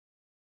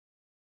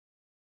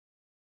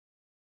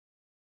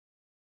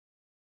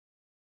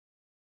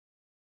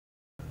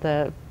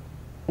the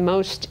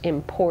most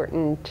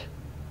important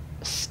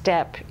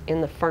step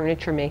in the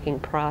furniture making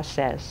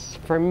process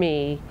for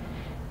me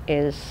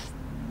is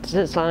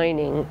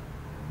designing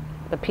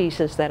the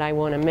pieces that I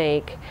want to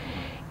make,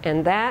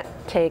 and that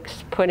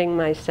takes putting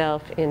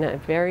myself in a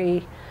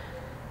very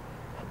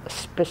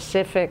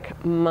specific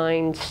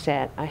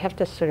mindset. I have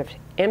to sort of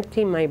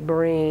empty my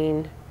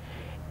brain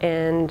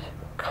and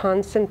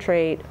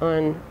concentrate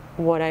on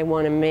what I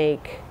want to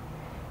make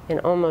and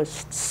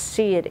almost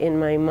see it in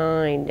my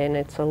mind, and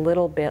it's a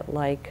little bit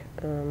like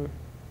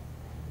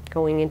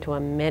going into a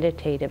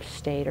meditative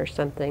state or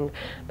something,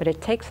 but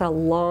it takes a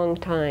long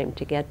time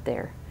to get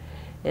there.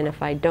 And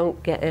if I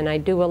don't get, and I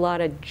do a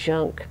lot of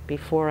junk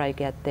before I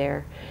get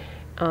there,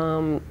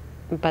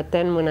 but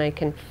then when I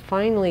can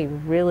finally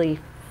really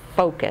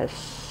focus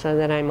so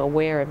that I'm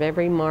aware of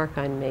every mark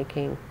I'm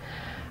making,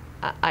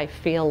 I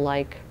feel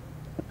like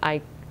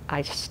I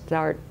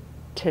start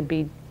to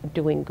be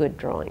doing good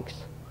drawings.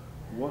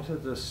 What are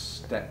the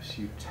steps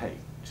you take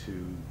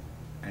to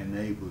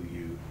enable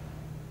you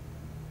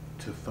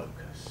to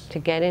focus? To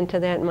get into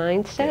that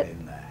mindset? Get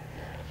in there.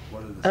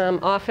 What are the steps?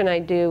 Often I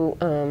do,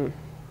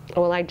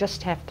 well, I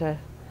just have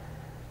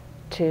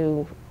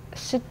to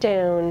sit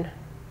down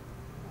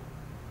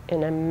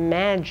and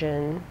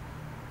imagine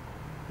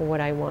what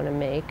I want to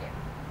make.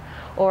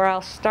 Or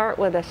I'll start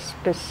with a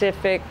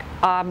specific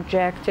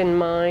object in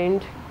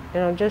mind,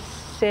 and I'll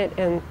just sit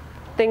and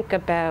think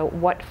about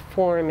what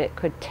form it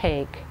could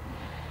take.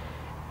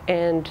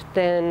 And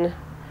then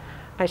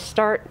I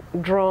start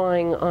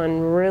drawing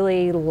on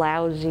really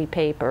lousy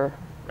paper.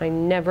 I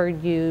never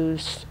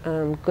use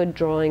good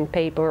drawing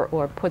paper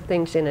or put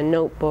things in a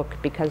notebook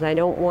because I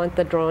don't want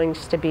the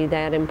drawings to be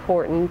that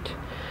important.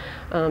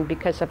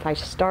 Because if I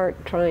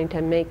start trying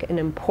to make an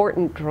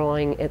important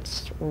drawing,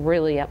 it's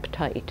really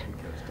uptight.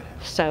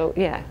 So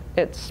yeah,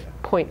 it's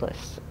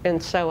pointless.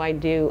 And so I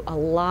do a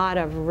lot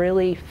of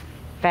really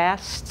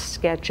fast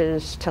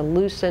sketches to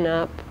loosen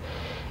up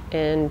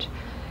and,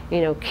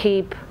 you know,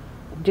 keep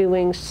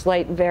doing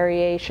slight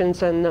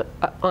variations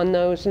on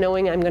those,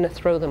 knowing I'm going to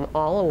throw them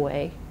all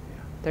away.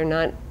 They're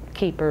not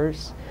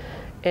keepers.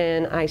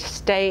 And I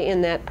stay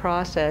in that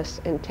process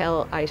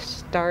until I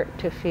start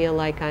to feel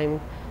like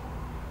I'm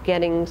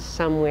getting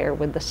somewhere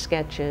with the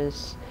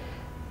sketches,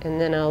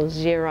 and then I'll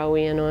zero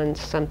in on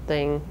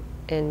something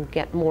and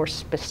get more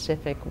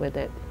specific with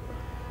it,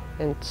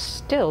 and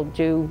still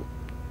do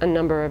a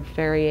number of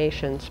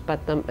variations, but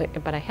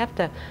I have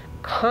to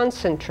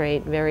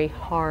concentrate very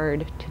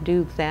hard to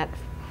do that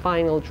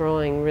final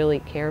drawing really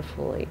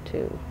carefully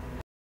to